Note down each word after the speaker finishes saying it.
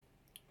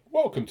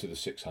Welcome to the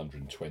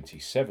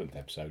 627th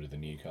episode of the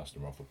New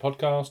Customer Offer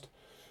podcast,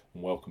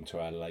 and welcome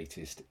to our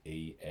latest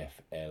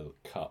EFL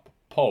Cup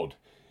pod.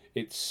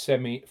 It's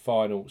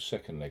semi-final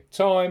second leg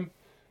time,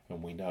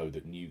 and we know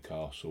that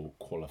Newcastle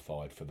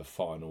qualified for the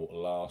final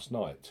last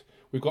night.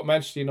 We've got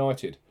Manchester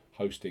United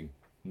hosting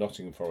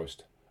Nottingham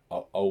Forest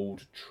at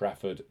Old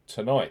Trafford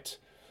tonight.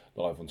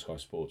 Live on Sky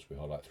Sports, we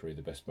highlight three of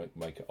the best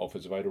bookmaker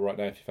offers available right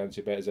now if you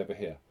fancy a bet as ever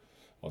here.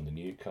 On the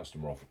New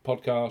Customer Offer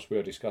podcast, we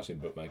are discussing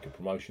bookmaker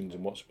promotions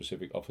and what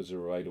specific offers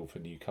are available for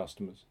new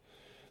customers.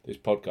 This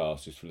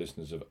podcast is for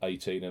listeners of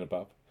 18 and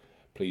above.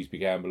 Please be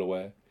gamble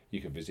aware.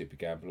 You can visit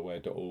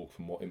begambleaware.org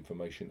for more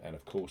information, and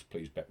of course,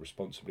 please bet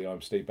responsibly.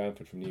 I'm Steve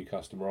Bamford from New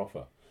Customer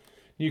Offer.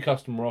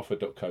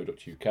 newcustomeroffer.co.uk.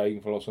 You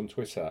can follow us on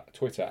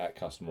Twitter at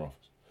Customer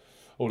Offers.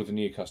 All of the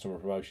new customer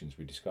promotions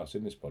we discuss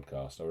in this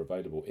podcast are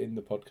available in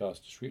the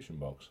podcast description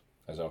box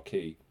as our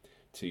key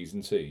T's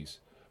and C's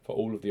for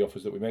all of the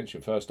offers that we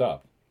mentioned. First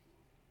up,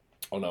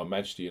 on our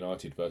Manchester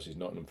United versus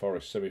Nottingham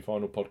Forest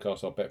semi-final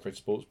podcast, our Betfred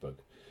Sportsbook.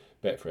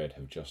 Betfred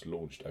have just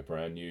launched a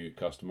brand new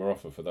customer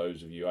offer for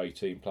those of you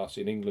 18 plus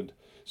in England,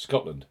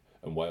 Scotland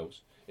and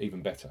Wales.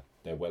 Even better,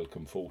 their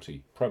Welcome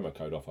 40 promo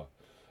code offer,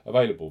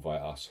 available via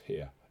us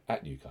here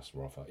at New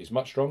Customer Offer, is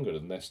much stronger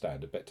than their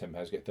standard bet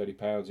 £10 get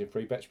 £30 in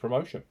free bets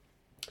promotion,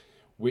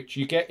 which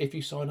you get if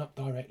you sign up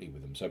directly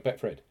with them. So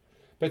Betfred,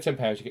 bet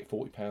 £10 you get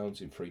 £40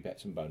 in free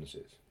bets and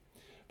bonuses.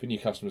 For new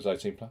customers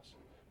 18 plus,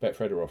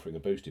 Betfred are offering a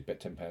boosted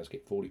bet £10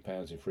 get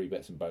 £40 in free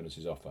bets and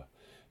bonuses offer.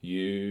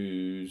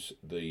 Use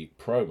the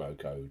promo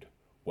code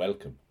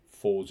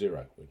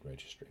WELCOME40 when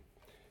registering.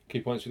 Key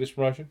points for this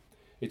promotion: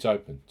 it's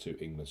open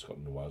to England,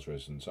 Scotland and Wales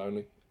residents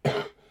only.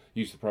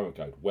 Use the promo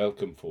code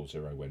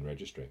WELCOME40 when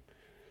registering.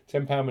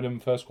 £10 minimum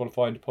first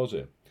qualifying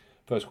deposit.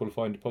 First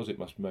qualifying deposit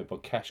must be made by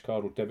cash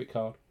card or debit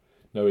card.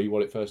 No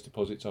e-wallet first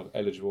deposits are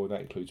eligible, and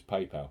that includes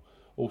PayPal.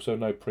 Also,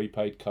 no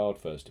prepaid card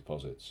first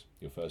deposits.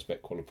 Your first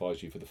bet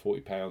qualifies you for the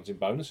 £40 in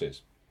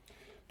bonuses.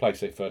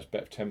 Place a first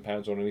bet of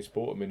 £10 on any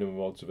sport at minimum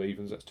odds of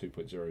evens, that's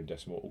 2.0 in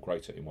decimal or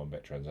greater in one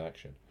bet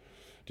transaction.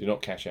 Do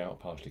not cash out or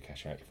partially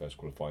cash out your first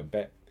qualifying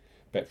bet.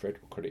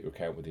 Betfred will credit your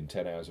account within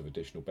 10 hours of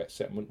additional bet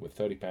settlement with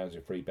 £30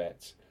 in free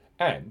bets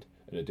and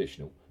an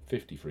additional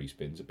 50 free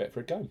spins at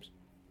Betfred Games.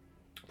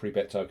 Free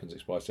bet tokens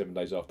expire 7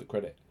 days after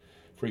credit.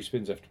 Free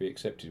spins have to be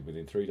accepted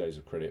within 3 days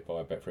of credit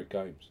via Betfred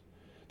Games.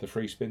 The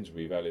free spins will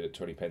be valued at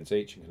 20p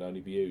each and can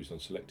only be used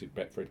on selected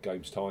Betfred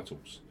Games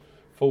titles.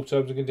 Full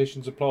terms and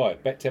conditions apply.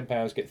 Bet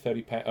 £10 get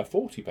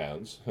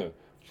 £40.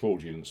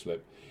 Fraudulent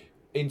slip.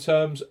 In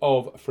terms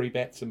of free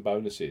bets and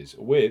bonuses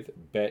with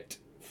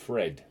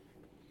Betfred.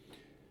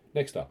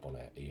 Next up on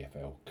our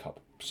EFL Cup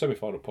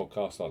semi-final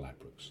podcast are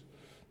Ladbrokes.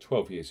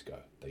 12 years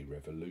ago, they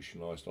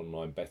revolutionised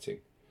online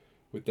betting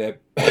with their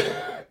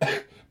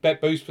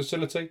Bet Boost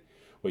facility,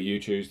 where you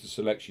choose the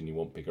selection you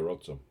want bigger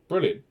odds on.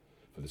 Brilliant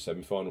for the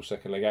semi-final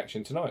second leg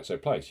action tonight. So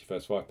place your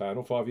first £5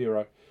 or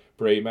 €5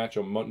 pre-match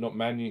on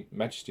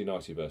Manchester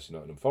United versus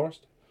Nottingham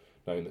Forest,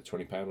 knowing that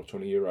 £20 or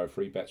 €20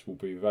 free bets will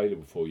be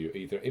available for you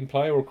either in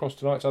play or across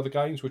tonight's other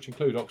games, which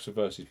include Oxford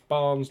versus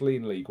Barnsley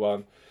in League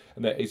One,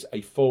 and there is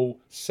a full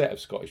set of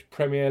Scottish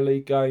Premier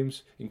League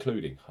games,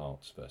 including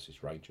Hearts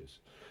versus Rangers.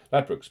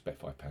 Ladbrokes, bet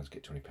 £5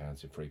 get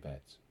 £20 in free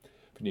bets.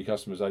 For new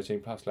customers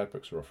 18 plus,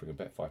 Ladbrokes are offering a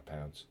bet £5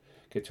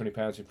 get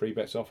 £20 in free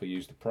bets offer.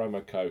 Use the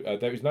promo code.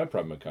 There is no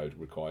promo code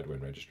required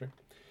when registering.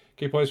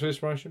 Key points for this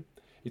promotion: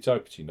 it's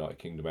open to United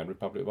Kingdom and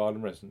Republic of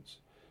Ireland residents.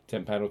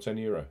 £10 or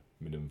 €10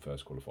 minimum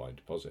first qualifying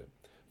deposit.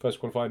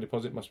 First qualifying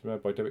deposit must be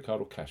made by debit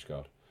card or cash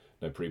card.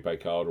 No prepaid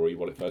card or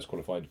e-wallet first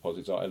qualifying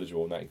deposits are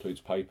eligible, and that includes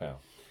PayPal.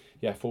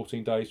 You have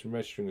 14 days from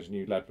registering as a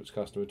new Ladbrokes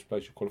customer to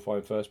place your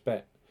qualifying first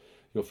bet.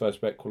 Your first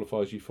bet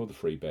qualifies you for the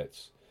free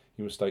bets.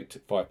 You must stake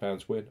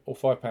 £5 win or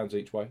 £5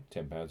 each way,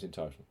 £10 in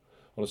total,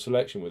 on a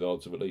selection with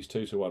odds of at least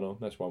 2 to 1 on,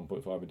 that's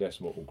 1.5 in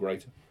decimal or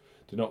greater.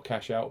 Do not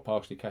cash out or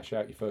partially cash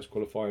out your first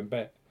qualifying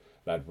bet.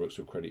 Ladbrokes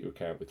will credit your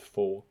account with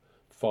 £4,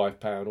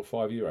 £5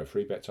 or €5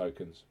 free bet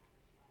tokens.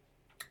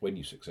 When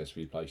you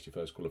successfully placed your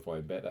first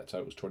qualifying bet, that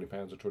totals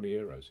 £20 or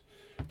 €20.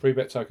 Free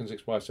bet tokens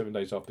expire 7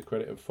 days after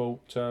credit, and full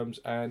terms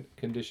and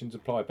conditions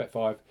apply. Bet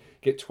 5,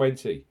 get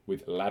 20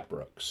 with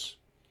Ladbrokes.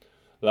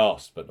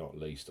 Last but not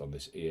least on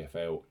this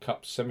EFL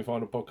Cup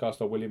semi-final podcast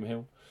are William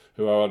Hill,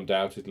 who are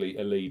undoubtedly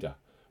a leader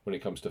when it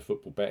comes to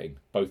football betting,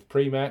 both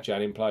pre-match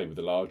and in play, with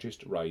the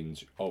largest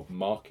range of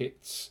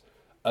markets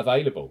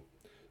available.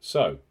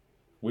 So,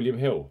 William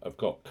Hill have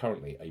got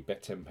currently a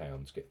bet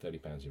 £10 get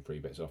 £30 in free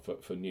bets offer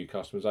for new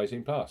customers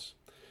 18 plus.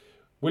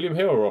 William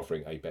Hill are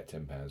offering a bet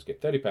 £10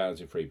 get £30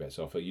 in free bets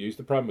offer. Use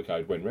the promo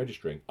code when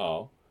registering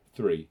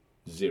R30.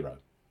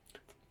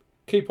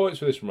 Key points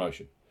for this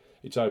promotion: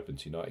 it's open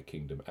to United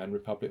Kingdom and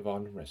Republic of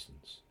Ireland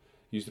residents.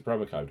 Use the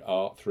promo code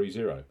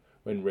R30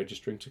 when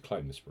registering to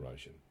claim this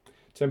promotion.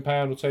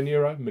 £10 or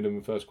 €10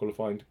 minimum first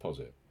qualifying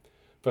deposit.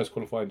 First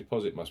qualifying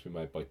deposit must be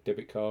made by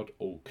debit card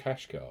or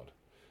cash card.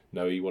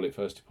 No e-wallet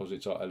first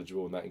deposits are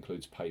eligible, and that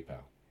includes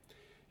PayPal.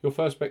 Your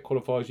first bet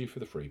qualifies you for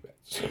the free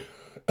bets.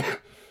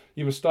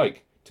 You must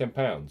stake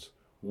 £10,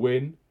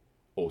 win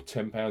or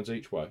 £10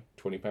 each way,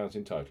 £20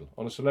 in total,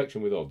 on a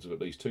selection with odds of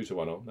at least 2 to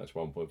 1 on, that's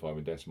 1.5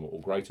 in decimal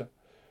or greater,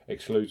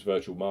 excludes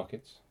virtual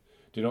markets.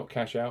 Do not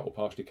cash out or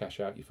partially cash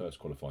out your first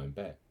qualifying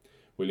bet.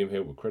 William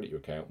Hill will credit your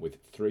account with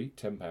 3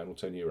 £10 or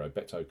 €10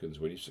 bet tokens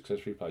when you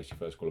successfully place your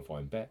first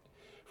qualifying bet.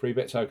 Free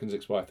bet tokens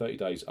expire 30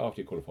 days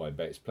after your qualifying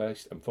bet is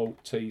placed, and full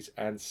T's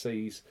and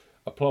C's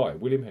apply.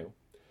 William Hill,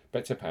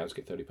 bet £10,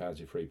 get £30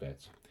 in free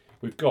bets.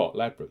 We've got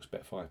Ladbrokes,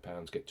 bet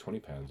 £5, get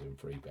 £20 in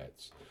free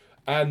bets.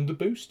 And the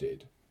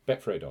boosted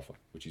Betfred offer,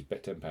 which is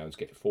bet £10,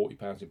 get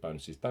 £40 in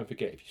bonuses. Don't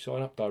forget, if you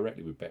sign up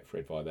directly with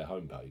Betfred via their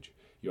homepage,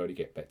 you only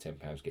get bet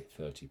 £10, get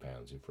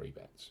 £30 in free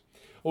bets.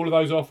 All of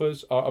those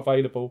offers are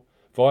available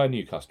via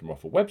new customer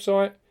offer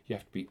website. You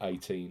have to be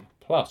 18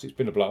 plus. It's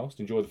been a blast.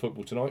 Enjoy the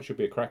football tonight. Should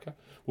be a cracker.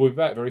 We'll be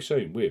back very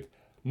soon with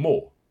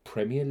more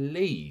Premier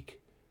League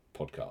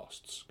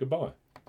podcasts. Goodbye.